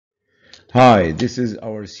Hi, this is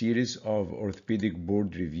our series of orthopedic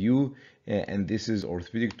board review, and this is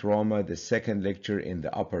orthopedic trauma, the second lecture in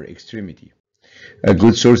the upper extremity. A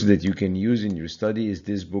good source that you can use in your study is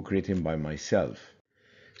this book written by myself.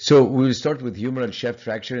 So we'll start with humeral shaft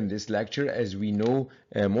fracture in this lecture. As we know,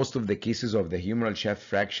 most of the cases of the humeral shaft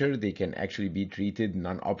fracture, they can actually be treated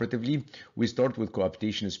non-operatively. We start with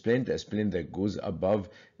coaptation splint, a splint that goes above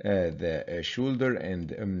the shoulder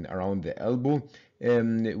and around the elbow.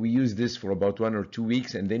 We use this for about 1 or 2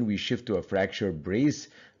 weeks, and then we shift to a fracture brace.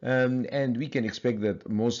 And we can expect that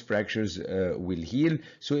most fractures will heal.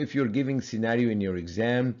 So if you're giving scenario in your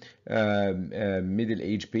exam,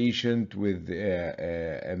 middle-aged patient with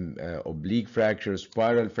oblique fracture,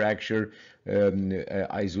 spiral fracture,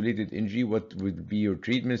 isolated injury, what would be your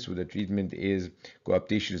treatment? So the treatment is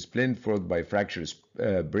coaptation splint followed by fracture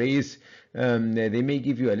brace. They may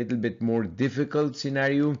give you a little bit more difficult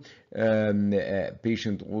scenario.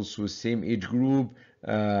 Patient also same age group.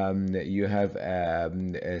 You have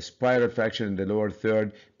a spiral fracture in the lower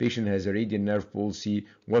third. Patient has a radial nerve palsy.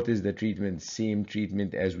 What is the treatment? Same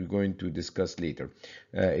treatment as we're going to discuss later.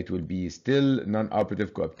 It will be still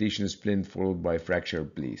non-operative coaptation splint followed by fracture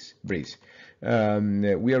brace.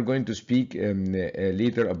 We are going to speak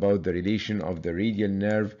later about the relation of the radial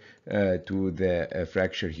nerve to the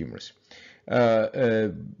fracture humerus.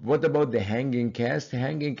 What about the hanging cast?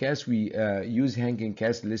 Hanging cast, we use hanging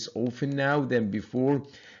cast less often now than before.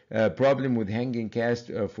 Problem with hanging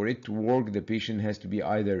cast, for it to work, the patient has to be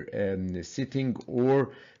either sitting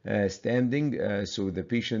or standing. So the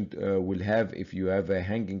patient will have, if you have a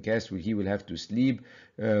hanging cast, he will have to sleep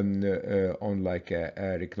on like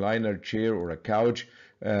a recliner chair or a couch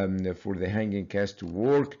for the hanging cast to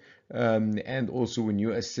work. And also when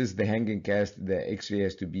you assist the hanging cast, the x-ray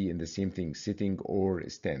has to be in the same thing, sitting or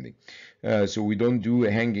standing. So we don't do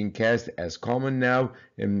a hanging cast as common now.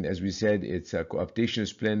 As we said, it's a coaptation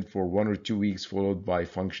splint for 1 or 2 weeks followed by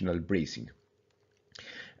functional bracing.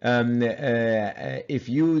 If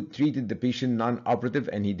you treated the patient non-operative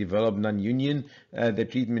and he developed non-union, the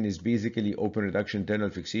treatment is basically open reduction internal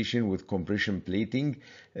fixation with compression plating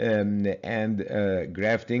and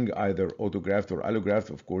grafting, either autograft or allograft.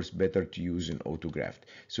 Of course, better to use an autograft.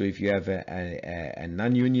 So if you have a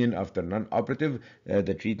non-union after non-operative,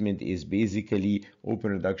 the treatment is basically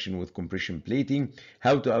open reduction with compression plating.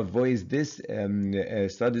 How to avoid this?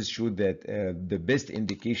 Studies show that the best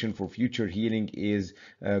indication for future healing is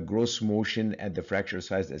gross motion at the fracture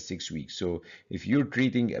size at 6 weeks. So if you're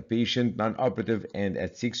treating a patient non-operative and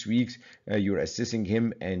at 6 weeks you're assessing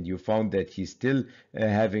him and you found that he's still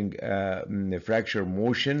having fracture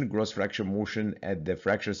motion, gross fracture motion at the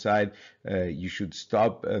fracture side, you should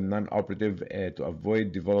stop non-operative to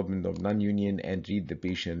avoid development of non-union and treat the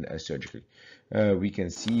patient surgically. We can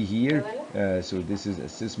see here, so this is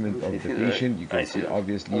assessment of the patient. You can see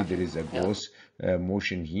obviously there is a gross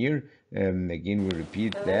motion here. Again, we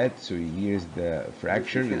repeat that. So here's the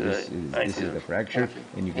fracture. This is the fracture,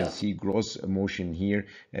 and you can see gross motion here.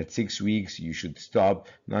 At 6 weeks, you should stop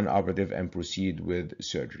non-operative and proceed with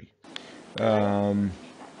surgery.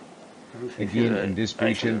 Again, in this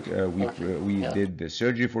patient, we did the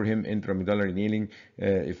surgery for him, intramedullary nailing.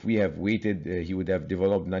 If we have waited, he would have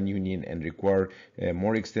developed non-union and require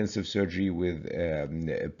more extensive surgery with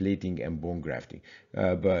plating and bone grafting.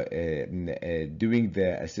 But doing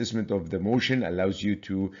the assessment of the motion allows you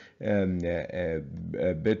to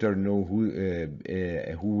better know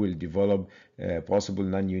who will develop possible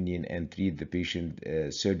non-union and treat the patient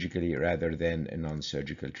surgically rather than a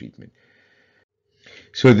non-surgical treatment.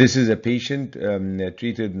 So this is a patient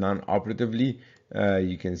treated non-operatively.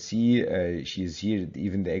 You can see she's here.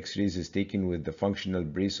 Even the x-rays is taken with the functional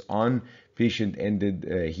brace on. Patient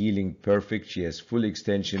ended healing perfect. She has full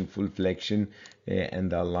extension, full flexion,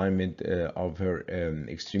 and the alignment of her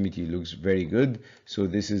extremity looks very good. So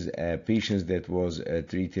this is a patient that was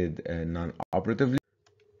treated non-operatively.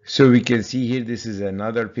 So we can see here, this is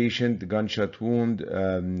another patient, gunshot wound,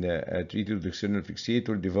 treated with external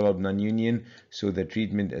fixator, developed non-union. So the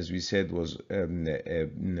treatment, as we said, was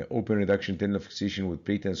open reduction internal fixation with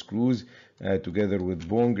plate and screws, together with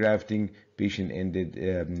bone grafting. Patient ended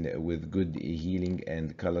with good healing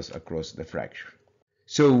and callus across the fracture.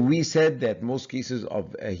 So we said that most cases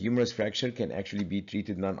of a humerus fracture can actually be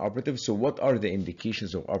treated non-operative. So what are the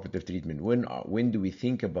indications of operative treatment? When do we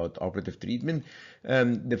think about operative treatment?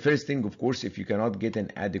 The first thing, of course, if you cannot get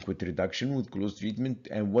an adequate reduction with closed treatment.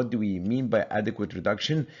 And what do we mean by adequate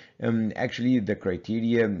reduction? Actually, the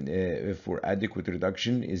criteria for adequate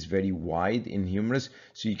reduction is very wide in humerus.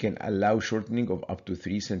 So you can allow shortening of up to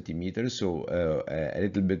 3 centimeters, so a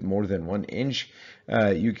little bit more than 1 inch.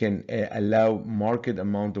 You can allow marked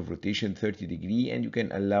amount of rotation 30 degree, and you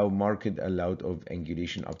can allow marked allowed of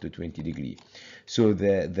angulation up to 20 degree. So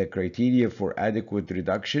the criteria for adequate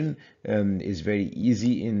reduction is very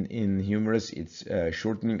easy in humerus. It's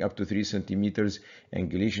shortening up to 3 centimeters,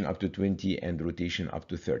 angulation up to 20, and rotation up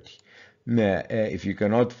to 30. If you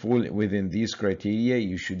cannot fall within these criteria,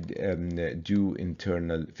 you should do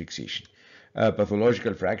internal fixation.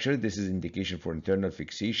 Pathological fracture, this is indication for internal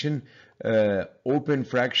fixation. Open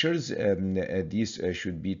fractures, these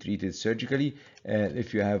should be treated surgically.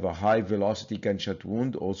 If you have a high velocity gunshot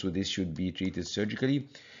wound, also this should be treated surgically.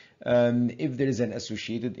 If there is an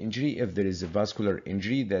associated injury, if there is a vascular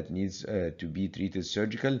injury, that needs to be treated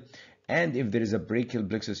surgical. And if there is a brachial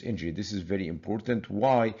plexus injury, this is very important.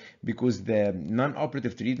 Why? Because the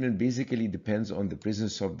non-operative treatment basically depends on the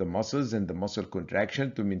presence of the muscles and the muscle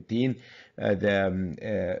contraction to maintain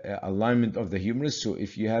the alignment of the humerus. So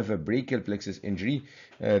if you have a brachial plexus injury,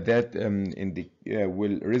 that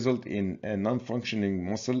will result in a non-functioning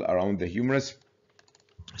muscle around the humerus.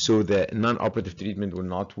 So the non-operative treatment will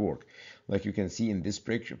not work. Like you can see in this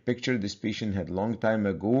picture, this patient had long time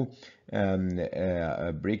ago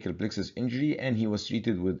a brachial plexus injury, and he was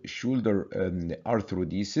treated with shoulder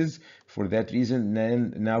arthrodesis. For that reason,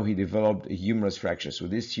 then now he developed a humerus fracture. So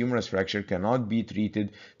this humerus fracture cannot be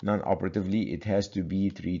treated non-operatively. It has to be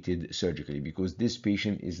treated surgically because this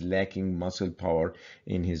patient is lacking muscle power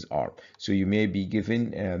in his arm. So you may be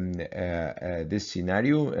given this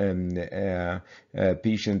scenario. A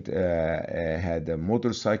patient had a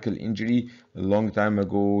motorcycle injury a long time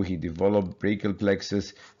ago. He developed brachial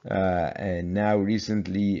plexus, and now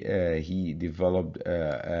recently he developed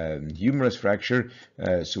humerus fracture.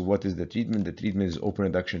 So what is the treatment? The treatment is open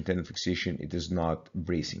reduction, tendon fixation. It is not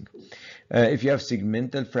bracing. If you have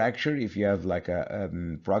segmental fracture, if you have like a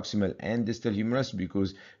proximal and distal humerus,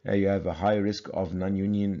 because you have a high risk of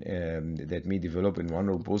non-union that may develop in one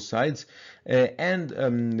or both sides, and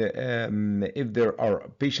if there are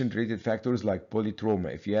patient-related factors like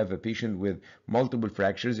polytrauma, if you have a patient with multiple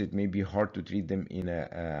fractures, it may be hard to treat them in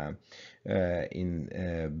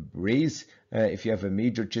brace. If you have a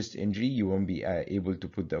major chest injury, you won't be able to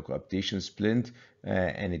put the coaptation splint,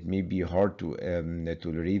 and it may be hard to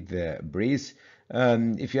tolerate the brace.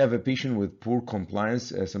 If you have a patient with poor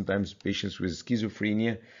compliance, sometimes patients with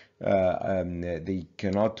schizophrenia, they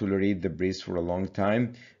cannot tolerate the brace for a long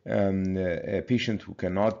time. A patient who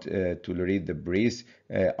cannot tolerate the brace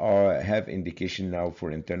have indication now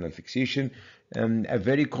for internal fixation. A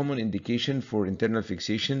very common indication for internal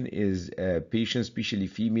fixation is patients, especially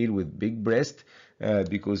female with big breast,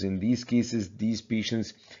 because in these cases, these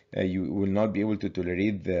patients, you will not be able to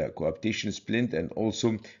tolerate the coaptation splint, and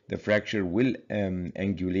also the fracture will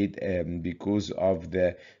angulate because of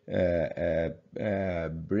the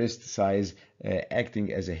breast size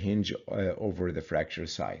acting as a hinge over the fracture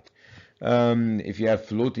site. If you have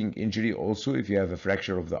floating injury, also if you have a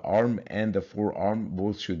fracture of the arm and the forearm,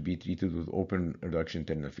 both should be treated with open reduction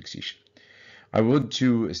tendon fixation. I want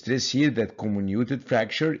to stress here that comminuted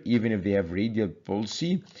fracture, even if they have radial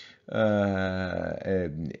palsy,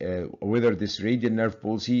 whether this radial nerve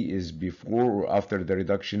palsy is before or after the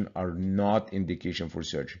reduction, are not indication for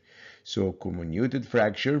surgery. So comminuted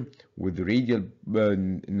fracture with radial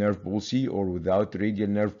nerve palsy or without radial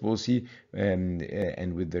nerve palsy,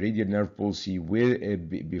 and with the radial nerve palsy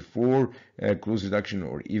before closed reduction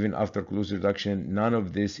or even after closed reduction, none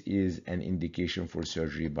of this is an indication for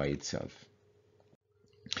surgery by itself.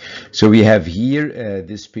 So we have here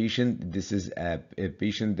this patient. This is a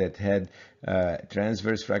patient that had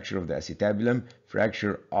transverse fracture of the acetabulum,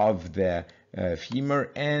 fracture of the femur,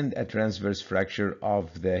 and a transverse fracture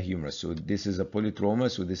of the humerus. So this is a polytrauma,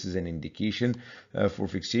 so this is an indication for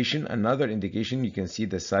fixation. Another indication, you can see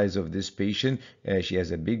the size of this patient. She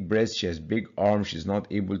has a big breast, she has big arms, she's not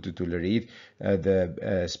able to tolerate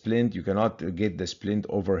the splint. You cannot get the splint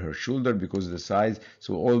over her shoulder because of the size.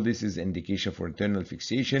 So all this is indication for internal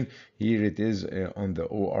fixation. Here it is on the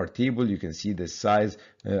OR table. You can see the size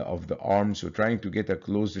of the arm. So trying to get a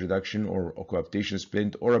closed reduction or a coaptation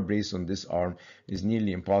splint or a brace on this arm is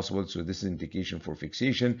nearly impossible. So this is indication for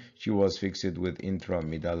fixation. She was fixed with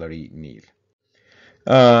intramedullary nail.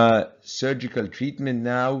 Surgical treatment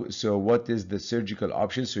now. So what is the surgical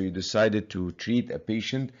option? So you decided to treat a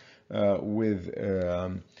patient with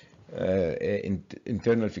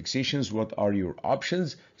internal fixations. What are your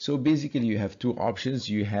options? So basically you have two options.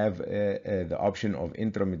 You have the option of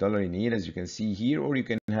intramedullary nail, as you can see here, or you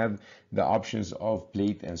can have the options of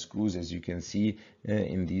plate and screws, as you can see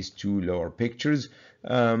in these two lower pictures.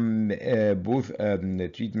 Both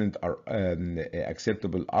treatment are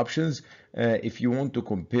acceptable options. If you want to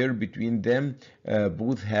compare between them,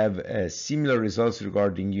 both have similar results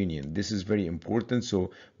regarding union. This is very important.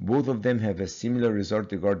 So both of them have a similar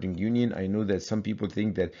result regarding union. I know that some people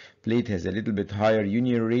think that plate has a little bit higher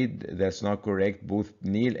union rate. That's not correct. Both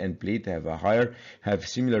nail and plate have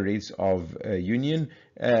similar rates of union,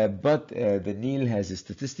 but the nail has a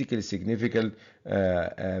statistically significant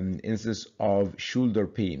instance of shoulder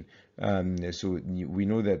pain. So we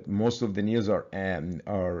know that most of the nails are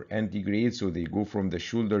antegrade, so they go from the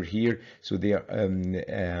shoulder here, so they are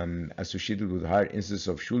associated with higher incidence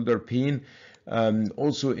of shoulder pain.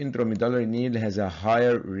 Also, intramedullary nail has a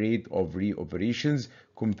higher rate of reoperations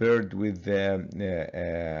compared with the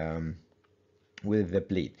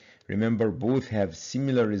plate. Remember, both have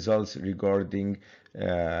similar results regarding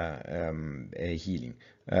healing,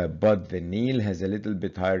 but the nail has a little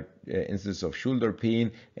bit higher incidence of shoulder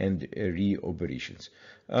pain and reoperations.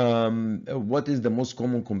 What is the most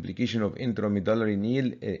common complication of intramedullary nail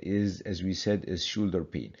is, as we said, is shoulder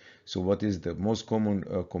pain. So what is the most common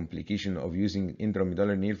complication of using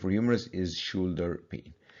intramedullary nail for humerus is shoulder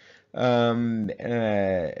pain.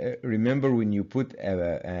 Remember, when you put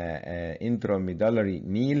a intramedullary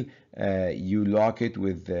nail, you lock it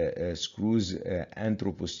with screws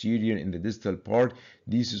anteroposterior in the distal part.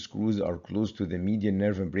 These screws are close to the median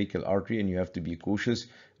nerve and brachial artery, and you have to be cautious.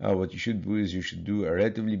 What you should do is you should do a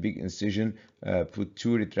relatively big incision, put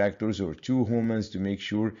 2 retractors or 2 Homans to make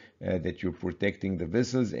sure that you're protecting the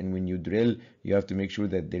vessels. And when you drill, you have to make sure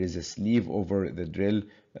that there is a sleeve over the drill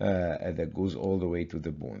that goes all the way to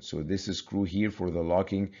the bone. So this screw here for the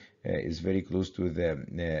locking is very close to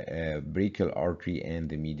the brachial artery and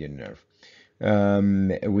the median nerve.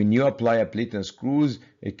 When you apply a plate and screws,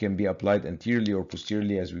 it can be applied anteriorly or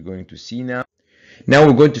posteriorly, as we're going to see now. Now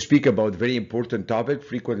we're going to speak about a very important topic,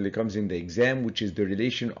 frequently comes in the exam, which is the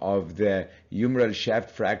relation of the humeral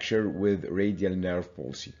shaft fracture with radial nerve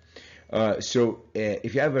palsy.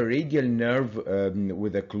 If you have a radial nerve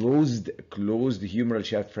with a closed humeral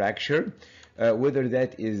shaft fracture, whether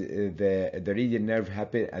that is the radial nerve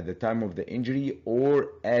happened at the time of the injury or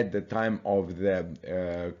at the time of the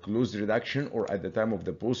closed reduction or at the time of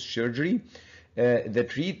the post-surgery, the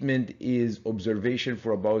treatment is observation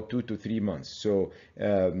for about 2 to 3 months. So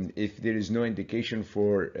if there is no indication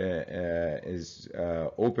for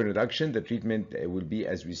open reduction, the treatment will be,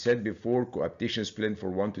 as we said before, coaptation splint for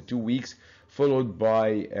 1 to 2 weeks, followed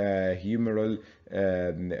by humeral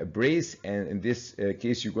brace, and in this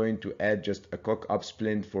case you're going to add just a cock-up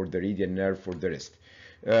splint for the radial nerve for the rest.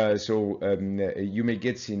 You may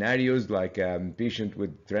get scenarios like patient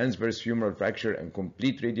with transverse humeral fracture and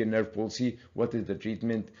complete radial nerve palsy. What is the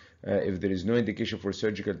treatment? If there is no indication for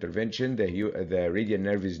surgical intervention, the radial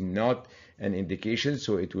nerve is not an indication,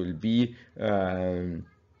 so it will be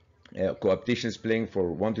coaptation splint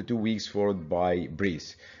for 1 to 2 weeks, followed by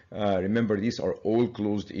brace. Remember, these are all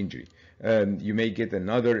closed injury. You may get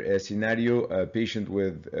another scenario, a patient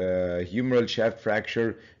with humeral shaft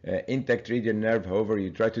fracture, intact radial nerve. However,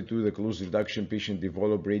 you try to do the closed reduction, patient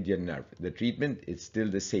develop radial nerve. The treatment is still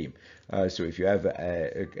the same. So if you have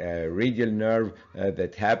a radial nerve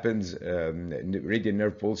that happens, radial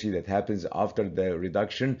nerve palsy that happens after the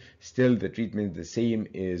reduction, still the treatment the same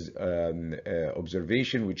is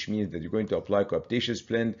observation, which means that you're going to apply coaptation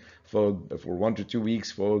splint for 1 to 2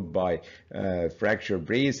 weeks, followed by fracture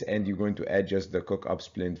brace, and you're going to add just the cock-up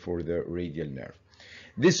splint for the radial nerve.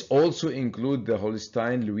 This also includes the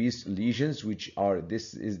Holstein-Lewis lesions, which are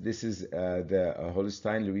this is the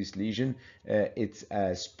Holstein-Lewis lesion. It's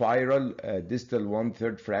a spiral distal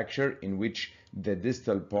 1/3 fracture in which the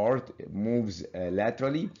distal part moves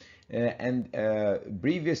laterally.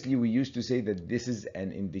 Previously we used to say that this is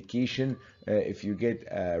an indication if you get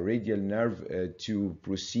a radial nerve to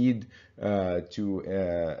proceed to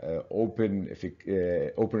open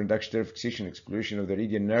reduction fixation exploration of the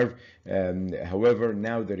radial nerve. However,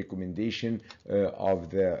 now the recommendation of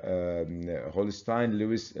the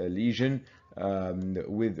Holstein-Lewis lesion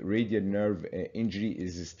with radial nerve injury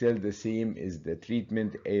is still the same. Is the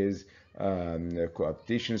treatment is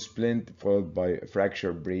coaptation splint followed by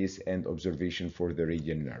fracture brace and observation for the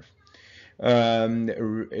radial nerve.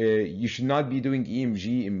 You should not be doing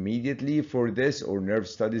EMG immediately for this, or nerve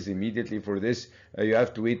studies immediately for this. You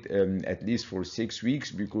have to wait at least for 6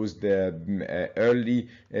 weeks, because the early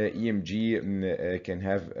EMG can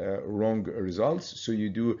have wrong results. So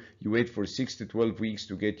you wait for 6 to 12 weeks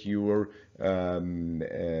to get your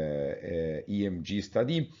EMG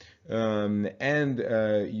study, and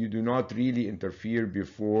you do not really interfere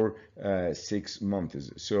before 6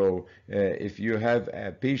 months. So if you have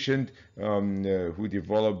a patient who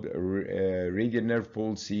developed radial nerve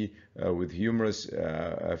palsy with humerus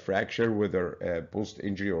fracture, whether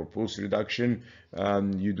post-injury or post-reduction,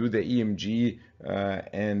 you do the EMG,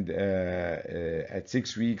 and at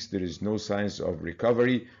 6 weeks there is no signs of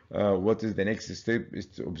recovery. What is the next step is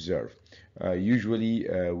to observe. Usually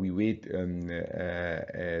we wait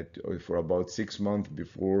for about 6 months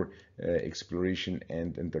before exploration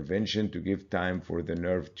and intervention to give time for the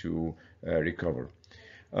nerve to recover.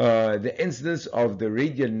 The incidence of the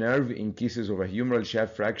radial nerve in cases of a humeral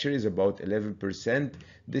shaft fracture is about 11%.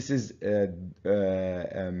 This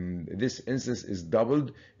incidence is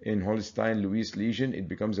doubled in Holstein-Lewis lesion. It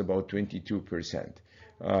becomes about 22%.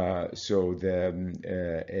 So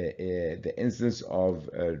the incidence of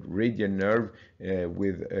radial nerve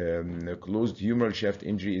with closed humeral shaft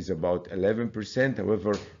injury is about 11%.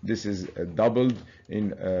 However, this is doubled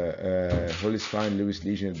in Holstein-Lewis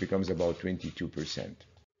lesion. It becomes about 22%.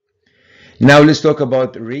 Now let's talk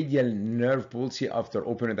about radial nerve palsy after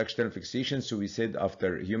open reduction tendon fixation. So we said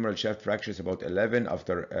after humeral shaft fracture is about 11,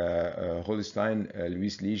 after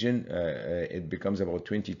Holstein-Lewis lesion it becomes about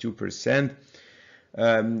 22%.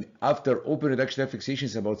 After open reduction tendon fixation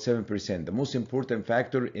is about 7%. The most important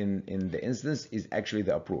factor in the incidence is actually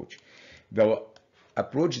the approach. The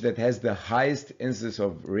approach that has the highest incidence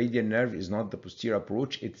of radial nerve is not the posterior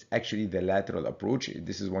approach, it's actually the lateral approach.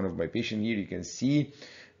 This is one of my patients here. You can see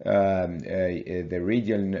the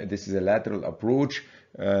radial, this is a lateral approach,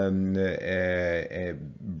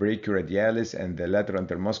 brachioradialis and the lateral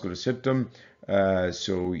intermuscular septum.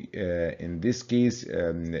 So in this case,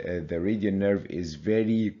 the radial nerve is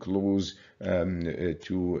very close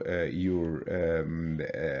to your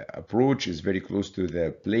approach, is very close to the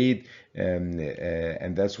plate,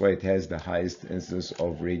 and that's why it has the highest incidence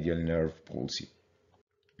of radial nerve palsy.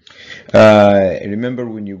 Remember,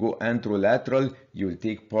 when you go anterolateral, you will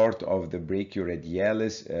take part of the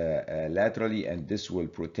brachioradialis laterally, and this will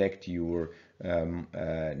protect your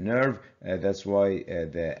nerve. That's why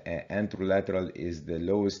the anterolateral is the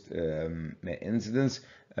lowest incidence.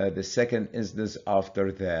 The second incidence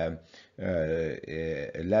after the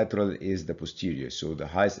lateral is the posterior. So the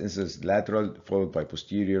highest incidence lateral, followed by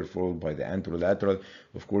posterior, followed by the anterolateral.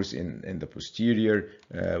 Of course, in the posterior,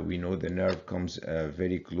 we know the nerve comes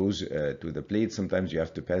very close to the plate. Sometimes you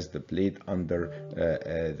have to pass the plate under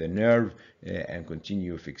the nerve and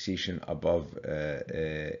continue fixation above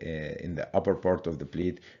in the upper part of the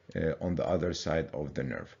plate on the other side of the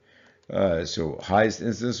nerve. So highest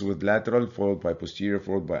incidence with lateral, followed by posterior,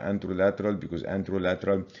 followed by anterolateral, because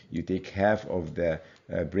anterolateral you take half of the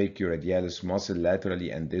brachioradialis muscle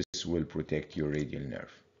laterally, and this will protect your radial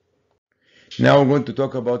nerve. Now we're going to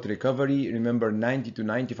talk about recovery. Remember, 90 to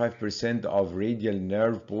 95% of radial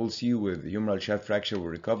nerve palsy with humeral shaft fracture will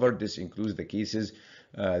recover. This includes the cases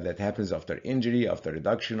that happens after injury, after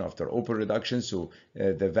reduction, after open reduction. So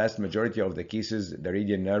the vast majority of the cases, the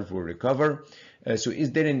radial nerve will recover. So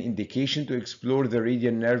is there an indication to explore the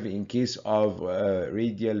radial nerve in case of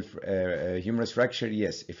radial humerus fracture?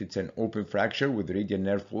 Yes, if it's an open fracture with radial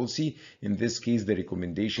nerve palsy. In this case, the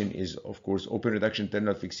recommendation is, of course, open reduction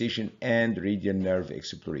tendon fixation and radial nerve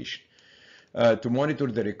exploration. To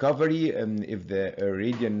monitor the recovery, if the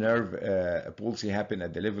radial nerve palsy happen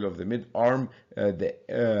at the level of the mid-arm, the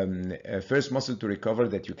first muscle to recover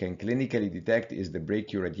that you can clinically detect is the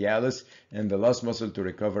brachioradialis, and the last muscle to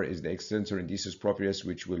recover is the extensor indicis proprius,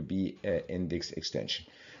 which will be index extension.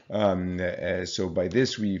 So by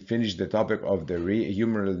this, we finish the topic of the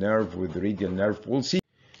humeral nerve with radial nerve palsy.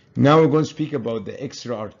 Now we're going to speak about the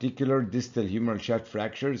extra-articular distal humeral shaft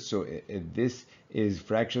fracture. So this is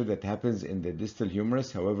fracture that happens in the distal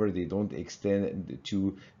humerus. However, they don't extend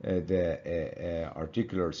to the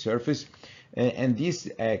articular surface. And these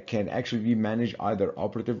can actually be managed either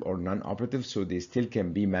operative or non-operative. So they still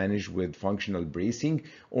can be managed with functional bracing,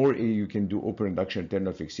 or you can do open reduction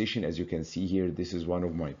tendon fixation. As you can see here, this is one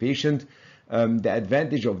of my patients. The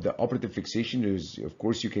advantage of the operative fixation is, of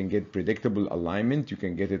course, you can get predictable alignment, you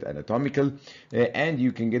can get it anatomical, and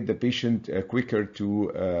you can get the patient quicker to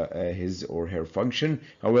his or her function.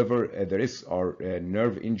 However, the risks are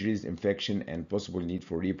nerve injuries, infection, and possible need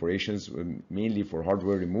for reoperations, mainly for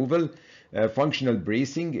hardware removal. Functional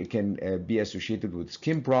bracing can be associated with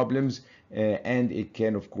skin problems, and it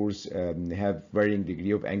can, of course, have varying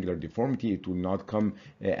degree of angular deformity. It will not come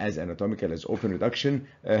as anatomical as open reduction.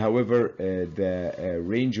 However, the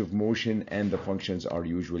range of motion and the functions are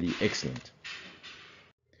usually excellent.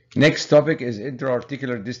 Next topic is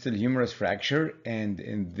intra-articular distal humerus fracture, and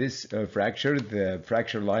in this fracture, the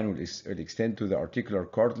fracture line will extend to the articular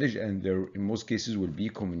cartilage, and there in most cases will be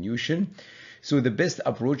comminution. So the best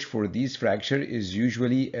approach for these fracture is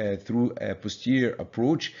usually through a posterior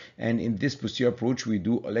approach, and in this posterior approach we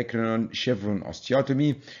do olecranon chevron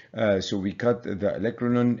osteotomy. So we cut the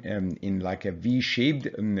olecranon in like a V shaped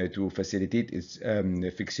to facilitate its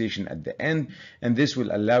fixation at the end, and this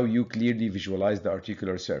will allow you clearly visualize the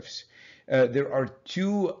articular surface. There are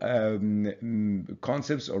two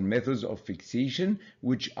concepts or methods of fixation,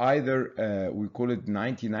 which either we call it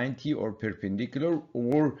 90-90 or perpendicular,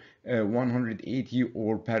 or 180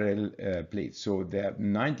 or parallel plates. So the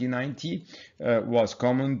 90-90 was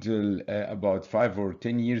common till about 5 or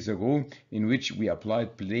 10 years ago, in which we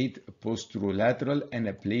applied plate posterolateral and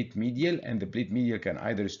a plate medial, and the plate medial can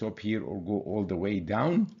either stop here or go all the way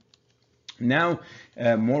down. Now,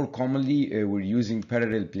 more commonly, we're using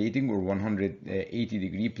parallel plating or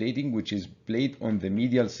 180-degree plating, which is plate on the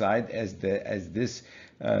medial side as this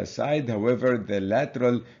side. However, the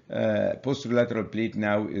lateral posterolateral plate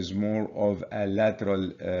now is more of a lateral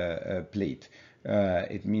plate.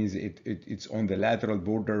 It means it's on the lateral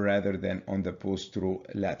border rather than on the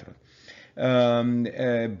posterolateral.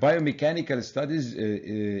 Biomechanical studies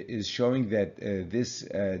is showing that this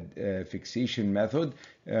fixation method,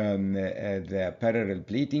 the parallel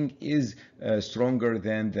plating, is stronger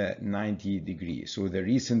than the 90 degree. So the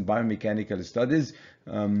recent biomechanical studies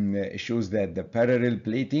shows that the parallel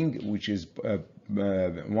plating, which is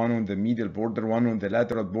one on the medial border, one on the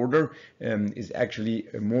lateral border, is actually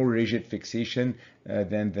a more rigid fixation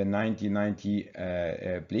than the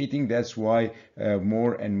 90-90 plating. That's why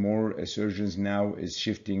more and more surgeons now is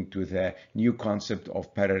shifting to the new concept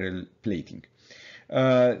of parallel plating.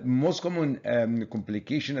 Most common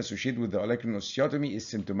complication associated with the olecranon osteotomy is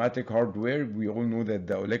symptomatic hard wear. We all know that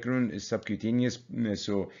the olecranon is subcutaneous,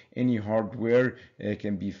 so any hard wear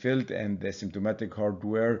can be felt, and the symptomatic hard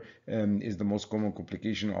wear is the most common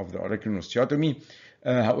complication of the olecranon osteotomy.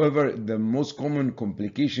 However, the most common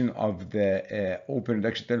complication of the open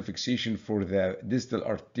reduction tunnel fixation for the distal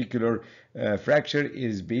articular fracture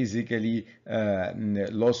is basically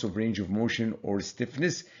loss of range of motion or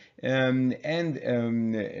stiffness.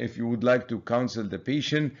 If you would like to counsel the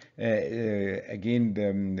patient, again,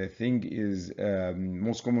 the thing is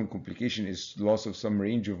most common complication is loss of some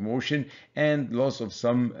range of motion and loss of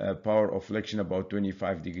some power of flexion about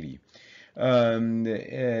 25 degree.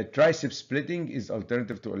 Tricep splitting is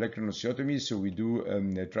alternative to olecranon osteotomy. So we do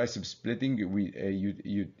tricep splitting.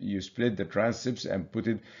 You split the triceps and put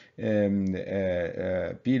it,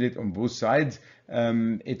 peel it on both sides.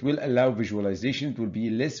 It will allow visualization. It will be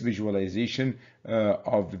less visualization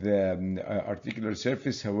of the articular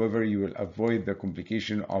surface. However, you will avoid the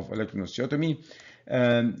complication of olecranon osteotomy.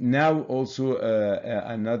 Now also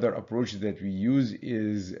another approach that we use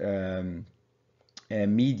is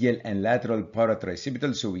medial and lateral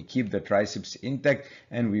paratricipital. So we keep the triceps intact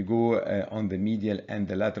and we go on the medial and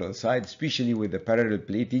the lateral side, especially with the parallel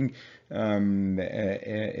plating.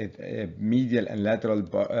 Medial and lateral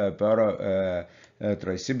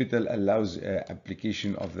paratricipital allows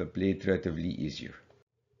application of the plate relatively easier.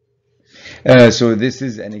 So this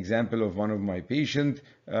is an example of one of my patients.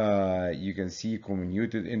 You can see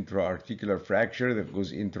comminuted intra-articular fracture that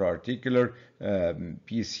goes intra-articular,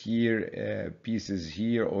 piece here, pieces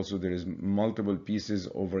here. Also, there is multiple pieces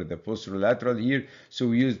over the posterolateral here. So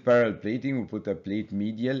we use parallel plating. We put a plate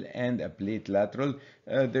medial and a plate lateral.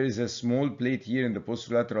 There is a small plate here in the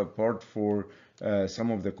posterolateral part for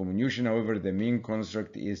some of the comminution. However, the main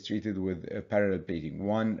construct is treated with parallel plating,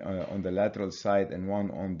 one on the lateral side and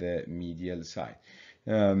one on the medial side.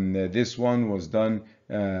 This one was done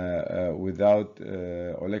without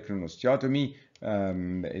olecranon osteotomy.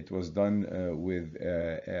 It was done with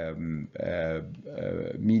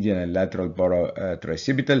medial and lateral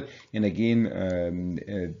paratricipital, and again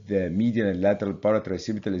the medial and lateral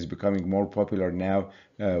paratricipital is becoming more popular now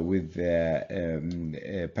with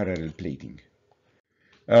parallel plating.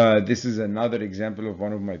 This is another example of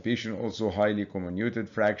one of my patients, also highly comminuted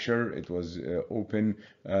fracture. It was open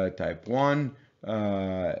type 1.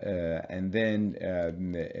 And then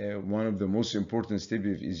one of the most important steps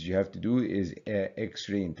is you have to do is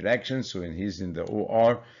X-ray interaction. So he's in the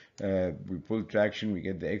OR. We pull traction, we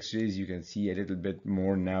get the X-rays. You can see a little bit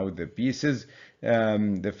more now the pieces.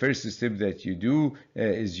 The first step that you do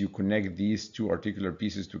is you connect these two articular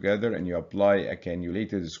pieces together and you apply a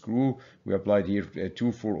cannulated screw. We applied here 2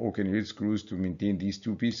 4-0 cannulated screws to maintain these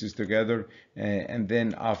two pieces together, and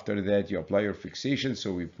then after that you apply your fixation.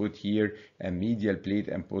 So we put here a medial plate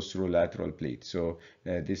and posterolateral plate. So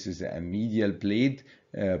this is a medial plate.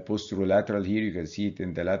 Posterolateral here, you can see it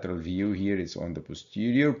in the lateral view. Here it's on the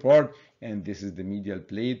posterior part, and this is the medial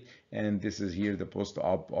plate, and this is here the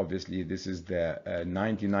post-op. Obviously this is the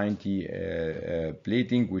 90-90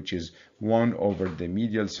 plating, which is one over the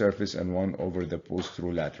medial surface and one over the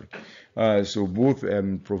posterolateral. So both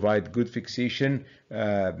provide good fixation.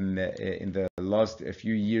 In the last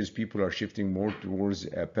few years, people are shifting more towards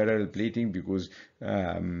parallel plating because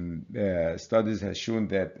studies have shown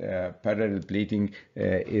that parallel plating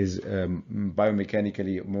is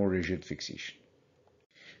biomechanically more rigid fixation.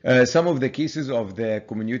 Some of the cases of the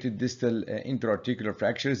comminuted distal intra-articular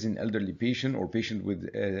fractures in elderly patient or patient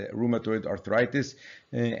with rheumatoid arthritis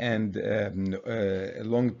and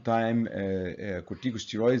long time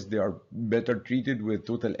corticosteroids, they are better treated with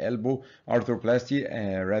total elbow arthroplasty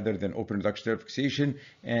rather than open reductional fixation.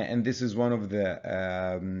 And this is one of the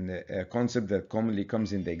concepts that commonly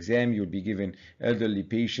comes in the exam. You'll be given elderly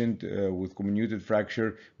patient with comminuted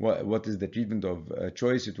fracture. What is the treatment of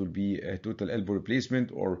choice? It will be a total elbow replacement,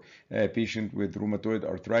 or a patient with rheumatoid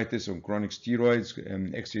arthritis on chronic steroids,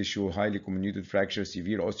 X-rays show highly comminuted fracture,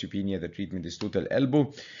 severe osteopenia. The treatment is total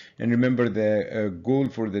elbow. And remember, the goal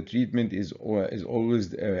for the treatment is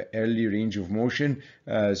always early range of motion.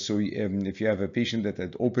 So if you have a patient that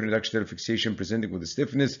had open reductional fixation presenting with a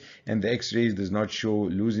stiffness and the X-rays does not show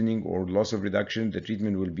loosening or loss of reduction, the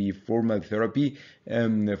treatment will be formal therapy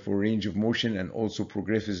for range of motion and also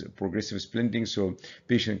progressive splinting. So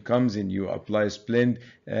patient comes and you apply splint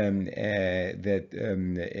that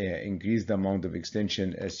increase the amount of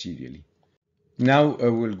extension serially. Now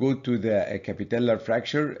we'll go to the capitellar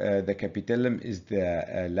fracture. The capitellum is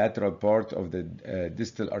the lateral part of the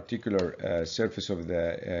distal articular surface of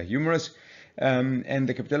the humerus, and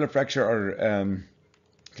the capitellar fracture are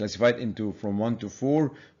classified into from 1 to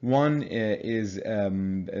 4. 1 is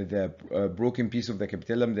the broken piece of the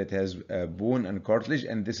capitellum that has bone and cartilage,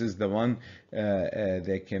 and this is the one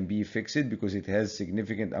that can be fixed because it has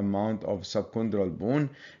significant amount of subchondral bone.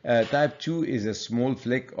 Type 2 is a small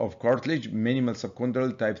fleck of cartilage, minimal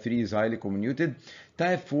subchondral. Type 3 is highly comminuted.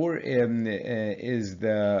 Type 4 is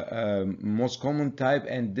the most common type,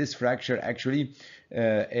 and this fracture actually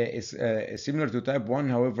is similar to type 1.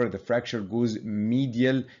 However, the fracture goes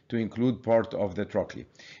medial to include part of the trochlea.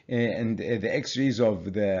 And the X-rays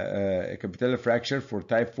of the capitellar fracture for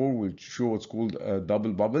type 4 will show what's called a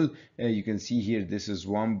double bubble. You can see here, this is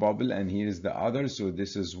one bubble and here is the other. So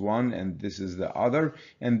this is one and this is the other.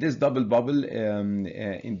 And this double bubble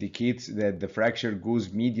indicates that the fracture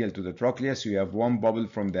goes medial to the trochlea. So you have one bubble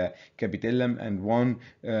from the capitellum and one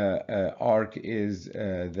arc is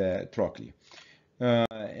the trochlea.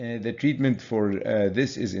 The treatment for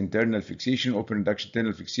this is internal fixation, open reduction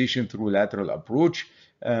internal fixation through lateral approach.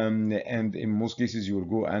 And in most cases you will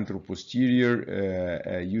go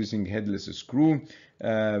anteroposterior using headless screw.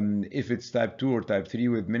 If it's type 2 or type 3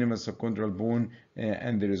 with minimal subchondral bone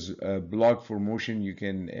and there is a block for motion, you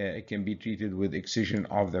can it can be treated with excision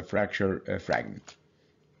of the fracture fragment.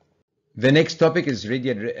 The next topic is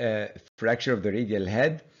radial fracture of the radial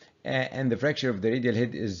head. And the fracture of the radial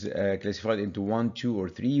head is classified into 1, 2, or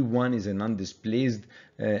 3. 1 is a non-displaced,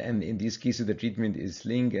 and in these cases the treatment is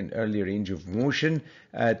sling and early range of motion.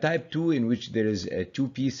 Type 2, in which there is 2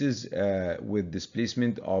 pieces with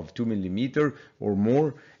displacement of 2 millimeter or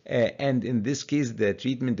more. And in this case, the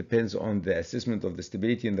treatment depends on the assessment of the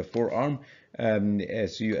stability in the forearm.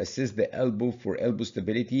 So you assess the elbow for elbow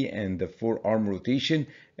stability and the forearm rotation.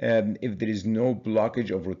 If there is no blockage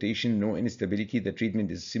of rotation, no instability, the treatment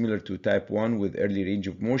is similar to type 1 with early range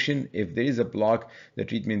of motion. If there is a block, the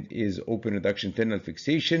treatment is open reduction internal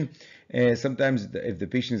fixation. Sometimes if the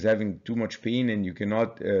patient is having too much pain and you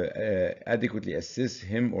cannot adequately assess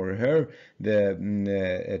him or her, the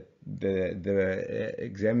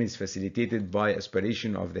exam is facilitated by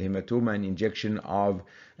aspiration of the hematoma and injection of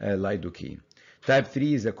lidocaine. Type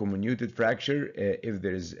 3 is a comminuted fracture. If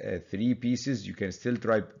there is 3 pieces, you can still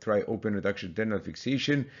try open reduction internal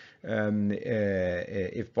fixation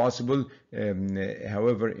if possible.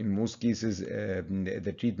 However, in most cases,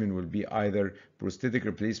 the treatment will be either prosthetic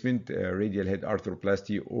replacement, radial head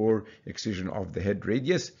arthroplasty, or excision of the head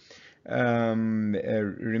radius.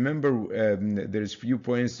 Remember, there's few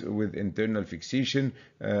points with internal fixation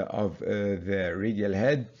of the radial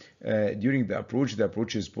head. During the approach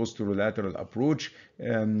is posterolateral approach.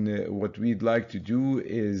 what we'd like to do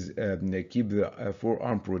is keep the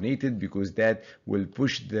forearm pronated, because that will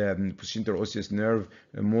push the posterior interosseous nerve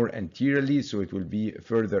more anteriorly, so it will be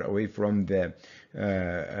further away from the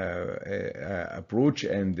approach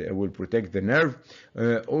and will protect the nerve.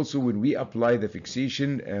 Also, when we apply the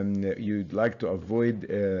fixation, you'd like to avoid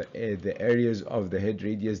the areas of the head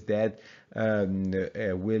radius that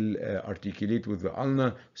will articulate with the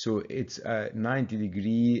ulna. So it's a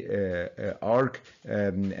 90-degree arc,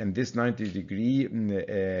 and this 90-degree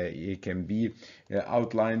it can be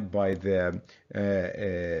outlined by the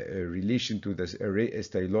relation to the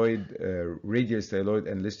styloid, radial styloid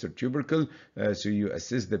and Lister tubercle. So you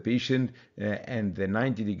assess the patient, and the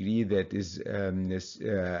 90-degree that is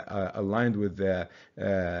aligned with the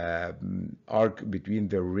arc between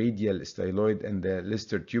the radial styloid and the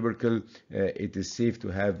Lister tubercle, it is safe to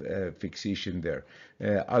have fixation there.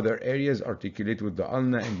 Other areas articulate with the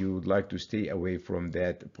ulna, and you would like to stay away from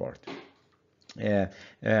that part.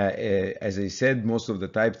 As I said, most of the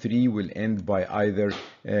type 3 will end by either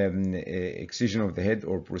excision of the head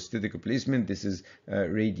or prosthetic replacement. This is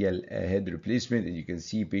radial head replacement, and you can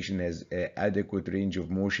see patient has adequate range of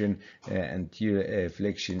motion, anterior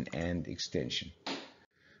flexion and extension.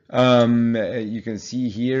 You can see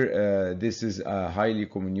here, this is a highly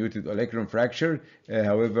comminuted olecranon fracture.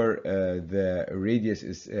 However, the radius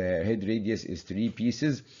is head radius is 3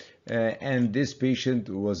 pieces, and this patient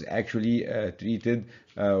was actually treated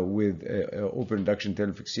with open reduction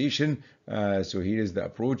internal fixation. So here is the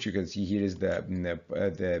approach. You can see here is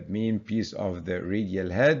the main piece of the radial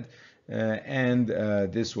head. And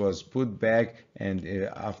this was put back, and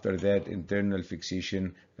after that internal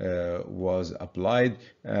fixation was applied.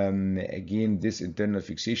 Again, this internal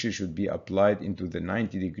fixation should be applied into the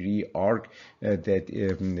 90-degree arc that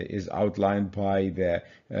is outlined by the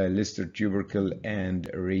Lister tubercle and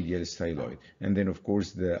radial styloid. And then, of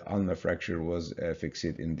course, the ulnar fracture was fixed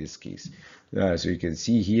in this case. So you can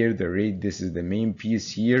see here this is the main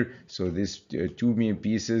piece here. So this two main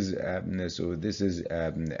pieces. So this is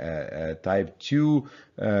type 2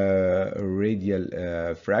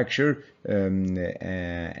 radial fracture, and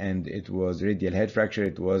it was radial head fracture.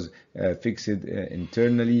 It was fixed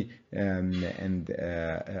internally, and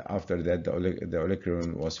after that the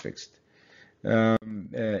olecranon was fixed.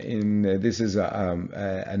 This is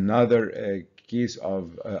another case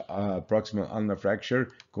of proximal ulnar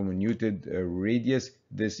fracture, comminuted radius.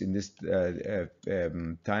 In this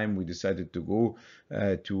time we decided to go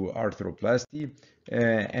to arthroplasty,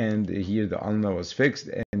 and here the ulna was fixed,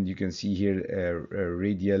 and you can see here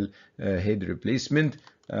radial head replacement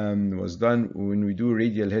was done. When we do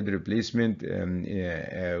radial head replacement,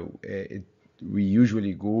 we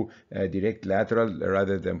usually go direct lateral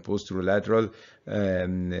rather than posterolateral,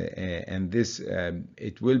 and this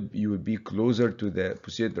you will be closer to the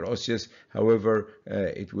posterior interosseous. However,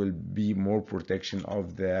 it will be more protection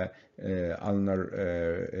of the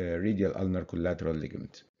radial ulnar collateral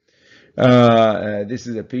ligament. This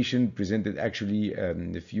is a patient presented actually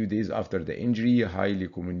a few days after the injury, highly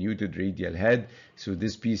comminuted radial head. So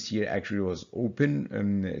this piece here actually was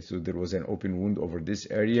open, so there was an open wound over this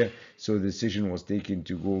area. So the decision was taken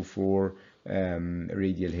to go for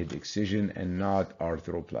radial head excision and not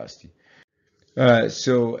arthroplasty.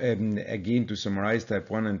 Again, to summarize, type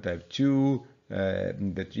 1 and type 2,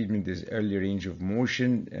 the treatment is early range of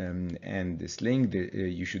motion, and the sling,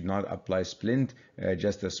 you should not apply splint,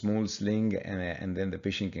 just a small sling, and then the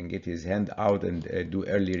patient can get his hand out and do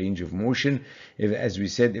early range of motion. As we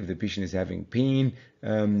said, if the patient is having pain,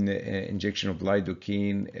 injection of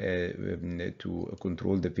lidocaine to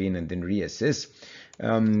control the pain and then reassess.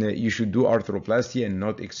 You should do arthroplasty and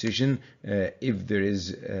not excision if there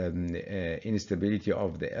is instability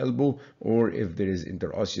of the elbow, or if there is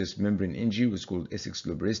interosseous membrane injury, which is called Essex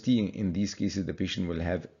lubricity. In these cases, the patient will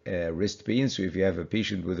have wrist pain. So if you have a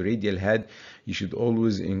patient with radial head, you should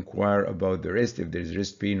always inquire about the wrist, if there is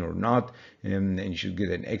wrist pain or not, and you should get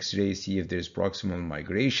an X-ray, see if there is proximal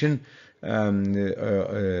migration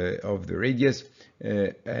of the radius.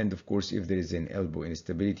 And of course, if there is an elbow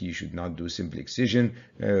instability, you should not do simple excision.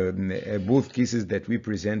 Both cases that we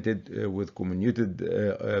presented with comminuted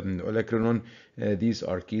olecranon, these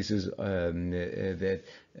are cases that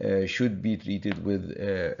should be treated with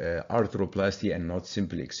arthroplasty and not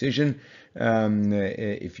simple excision.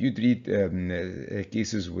 If you treat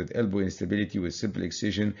cases with elbow instability with simple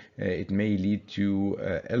excision, it may lead to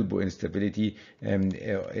elbow instability.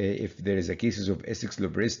 If there is a cases of Essex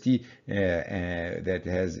lubricity that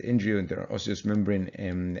has injury into the osseous membrane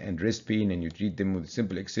and wrist pain, and you treat them with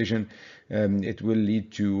simple excision, it will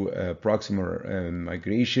lead to proximal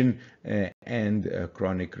migration and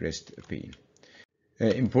chronic wrist pain.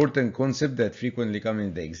 Important concept that frequently come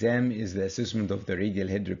in the exam is the assessment of the radial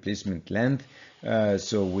head replacement length.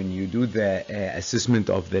 So when you do the assessment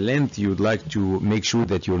of the length, you would like to make sure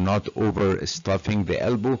that you're not overstuffing the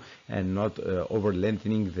elbow and not over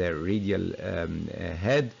lengthening the radial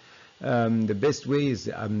head. The best way is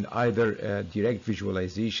either direct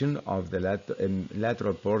visualization of the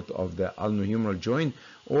lateral part of the ulnohumeral joint,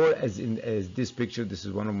 or as this picture, this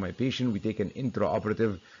is one of my patients, we take an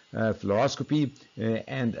intraoperative fluoroscopy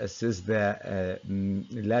and assess the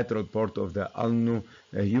lateral part of the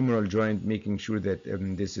ulnohumeral joint, making sure that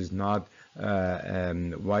this is not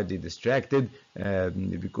widely distracted,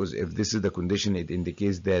 because if this is the condition, it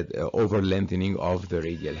indicates that over lengthening of the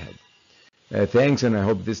radial head. Thanks, and I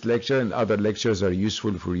hope this lecture and other lectures are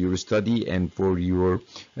useful for your study and for your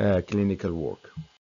clinical work.